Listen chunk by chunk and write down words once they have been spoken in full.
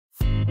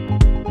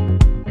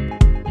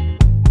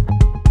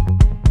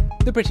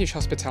The British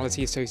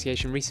Hospitality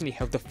Association recently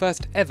held the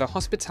first ever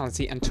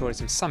Hospitality and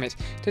Tourism Summit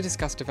to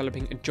discuss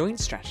developing a joint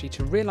strategy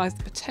to realise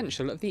the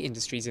potential of the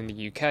industries in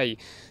the UK.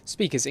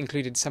 Speakers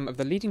included some of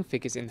the leading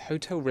figures in the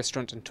hotel,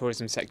 restaurant and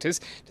tourism sectors,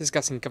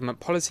 discussing government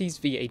policies,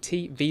 VAT,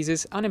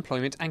 visas,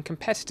 unemployment and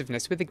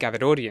competitiveness with the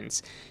gathered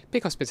audience.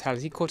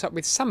 BigHospitality caught up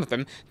with some of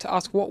them to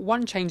ask what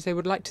one change they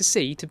would like to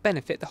see to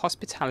benefit the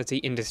hospitality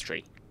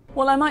industry.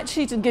 Well, I'm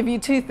actually to give you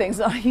two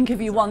things. I can give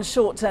you one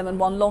short term and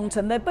one long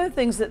term. They're both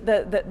things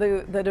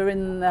that are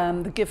in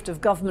the gift of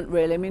government,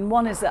 really. I mean,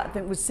 one is that I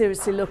think we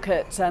seriously look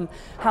at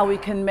how we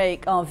can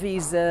make our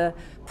visa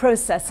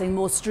processing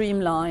more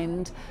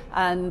streamlined,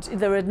 and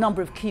there are a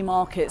number of key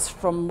markets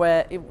from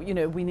where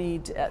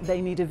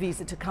they need a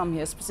visa to come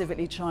here,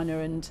 specifically China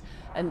and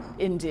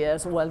India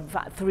as well. In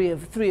fact, three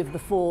of the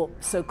four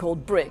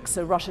so-called BRICS,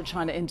 so Russia,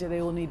 China, India,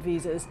 they all need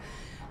visas.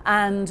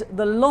 And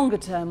the longer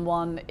term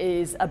one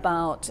is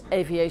about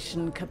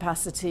aviation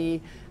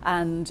capacity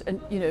and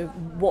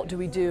what do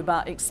we do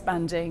about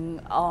expanding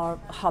our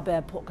hub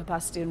airport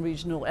capacity and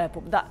regional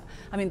airport.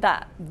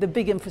 The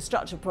big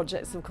infrastructure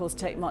projects of course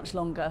take much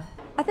longer.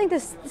 I think the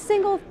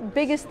single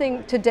biggest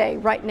thing today,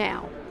 right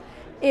now,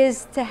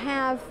 is to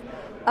have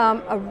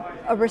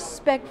a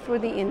respect for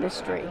the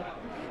industry,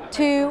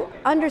 to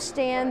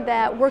understand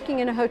that working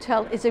in a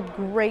hotel is a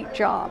great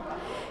job.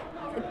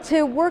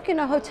 To work in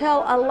a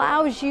hotel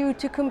allows you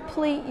to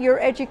complete your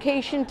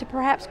education to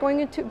perhaps go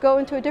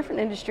into a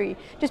different industry.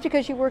 Just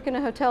because you work in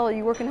a hotel or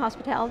you work in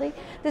hospitality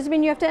doesn't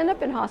mean you have to end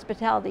up in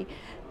hospitality.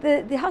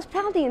 The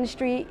hospitality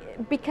industry,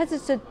 because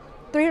it's a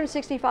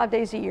 365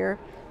 days a year,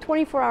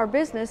 24-hour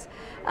business,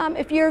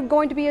 if you're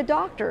going to be a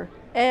doctor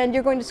and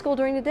you're going to school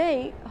during the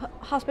day,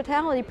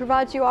 hospitality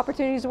provides you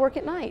opportunities to work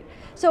at night.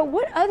 So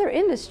what other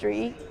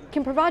industry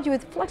can provide you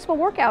with flexible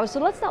work hours?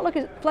 So let's not look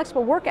at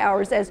flexible work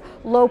hours as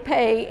low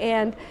pay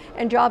and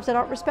jobs that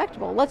aren't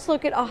respectable. Let's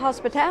look at a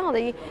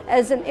hospitality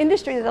as an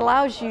industry that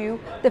allows you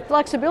the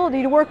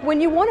flexibility to work when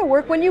you want to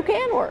work, when you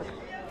can work.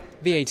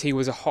 VAT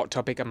was a hot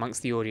topic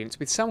amongst the audience,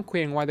 with some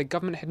querying why the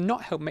government had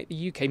not helped make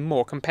the UK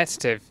more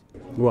competitive.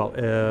 Well,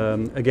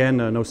 again,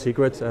 no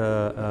secret.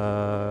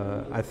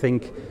 I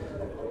think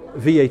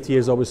VAT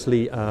is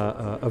obviously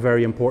a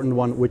very important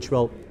one, which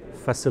will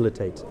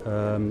facilitate.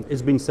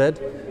 It's been said,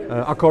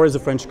 Accor is a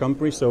French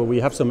company, so we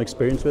have some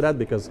experience with that,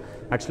 because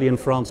actually in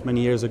France many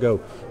years ago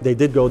they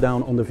did go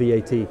down on the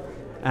VAT,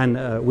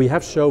 and we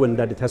have shown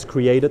that it has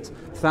created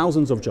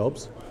thousands of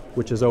jobs,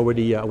 which is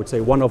already, I would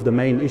say, one of the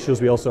main issues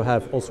we also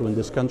have also in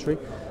this country.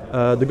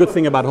 The good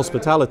thing about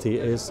hospitality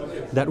is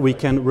that we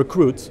can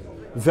recruit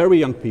very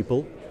young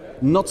people,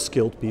 not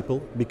skilled people,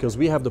 because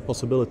we have the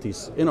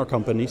possibilities in our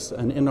companies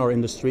and in our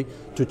industry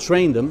to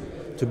train them,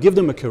 to give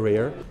them a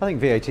career. I think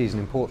VAT is an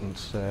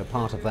important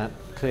part of that.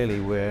 Clearly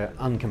we're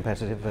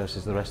uncompetitive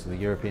versus the rest of the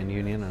European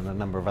Union and a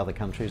number of other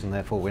countries, and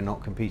therefore we're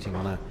not competing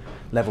on a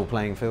level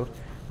playing field.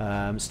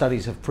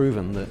 Studies have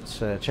proven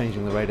that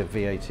changing the rate of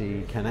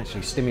VAT can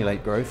actually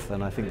stimulate growth,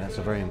 and I think that's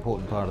a very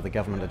important part of the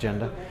government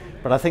agenda.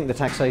 But I think the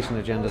taxation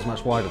agenda is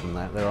much wider than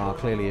that. There are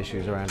clearly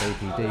issues around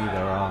APD,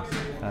 there are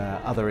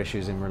other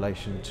issues in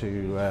relation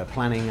to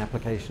planning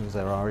applications,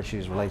 there are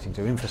issues relating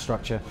to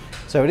infrastructure.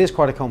 So it is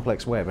quite a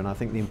complex web, and I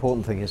think the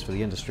important thing is for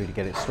the industry to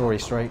get its story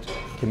straight,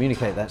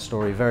 communicate that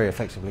story very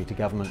effectively to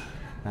government,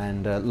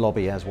 and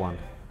lobby as one.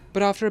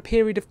 But after a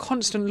period of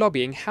constant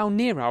lobbying, how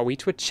near are we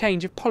to a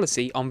change of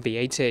policy on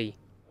VAT?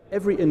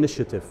 Every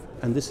initiative,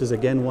 and this is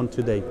again one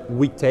today,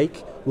 we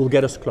take will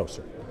get us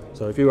closer.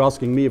 So if you're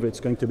asking me if it's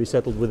going to be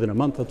settled within a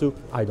month or two,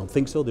 I don't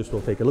think so. This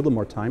will take a little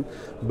more time.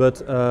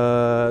 But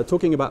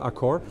talking about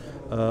Accor,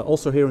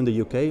 also here in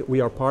the UK, we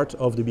are part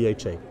of the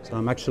BHA. So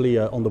I'm actually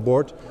on the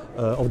board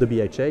of the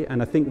BHA,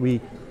 and I think we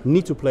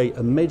need to play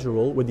a major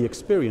role with the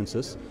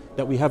experiences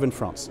that we have in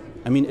France.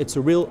 I mean, it's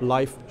a real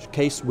life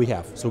case we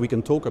have. So we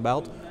can talk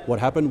about what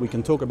happened, we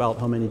can talk about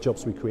how many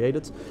jobs we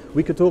created,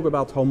 we could talk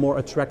about how more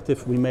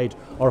attractive we made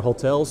our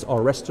hotels,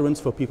 our restaurants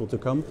for people to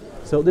come.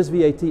 So this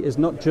VAT is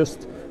not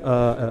just,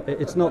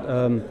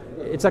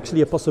 it's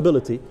actually a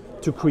possibility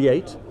to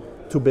create,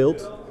 to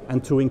build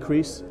and to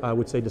increase, I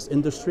would say, this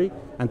industry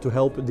and to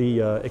help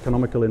the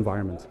economical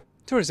environment.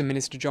 Tourism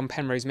Minister John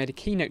Penrose made a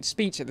keynote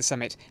speech at the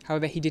summit,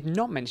 however he did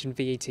not mention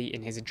VAT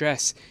in his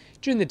address.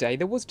 During the day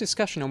there was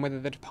discussion on whether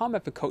the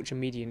Department for Culture,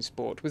 Media and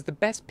Sport was the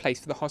best place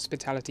for the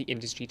hospitality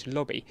industry to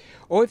lobby,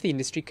 or if the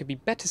industry could be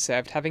better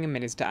served having a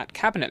minister at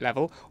cabinet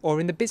level or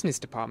in the business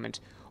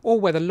department, or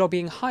whether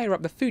lobbying higher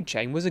up the food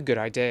chain was a good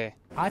idea.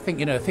 I think,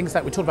 things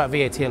like we talked about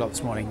VAT a lot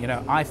this morning,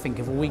 I think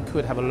if we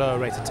could have a lower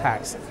rate of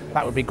tax,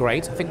 that would be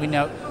great. I think we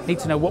need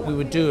to know what we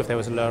would do if there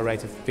was a lower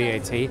rate of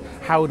VAT,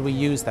 how would we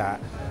use that?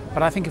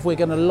 But I think if we're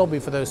going to lobby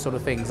for those sort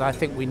of things, I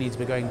think we need to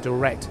be going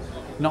direct,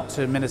 not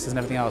to ministers and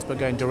everything else, but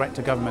going direct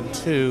to government,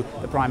 to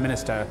the Prime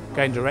Minister,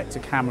 going direct to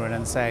Cameron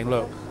and saying,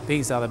 look,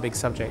 these are the big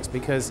subjects.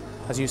 Because,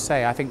 as you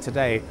say, I think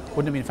today, wouldn't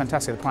it have been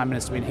fantastic if the Prime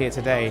Minister had been here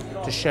today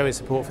to show his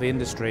support for the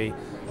industry.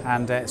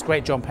 And it's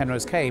great John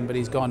Penrose came, but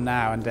he's gone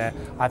now, and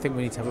I think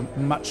we need to have a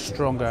much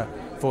stronger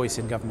voice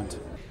in government.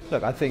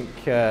 Look, I think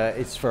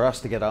it's for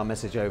us to get our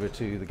message over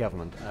to the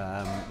government.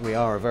 We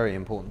are a very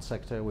important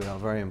sector, we are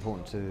very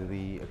important to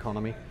the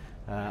economy.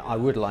 I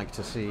would like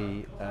to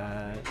see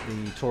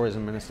the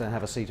tourism minister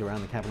have a seat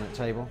around the cabinet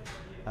table.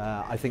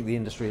 I think the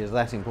industry is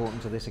that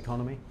important to this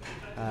economy,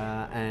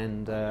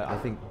 and I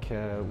think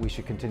we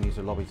should continue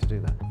to lobby to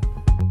do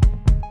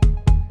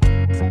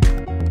that.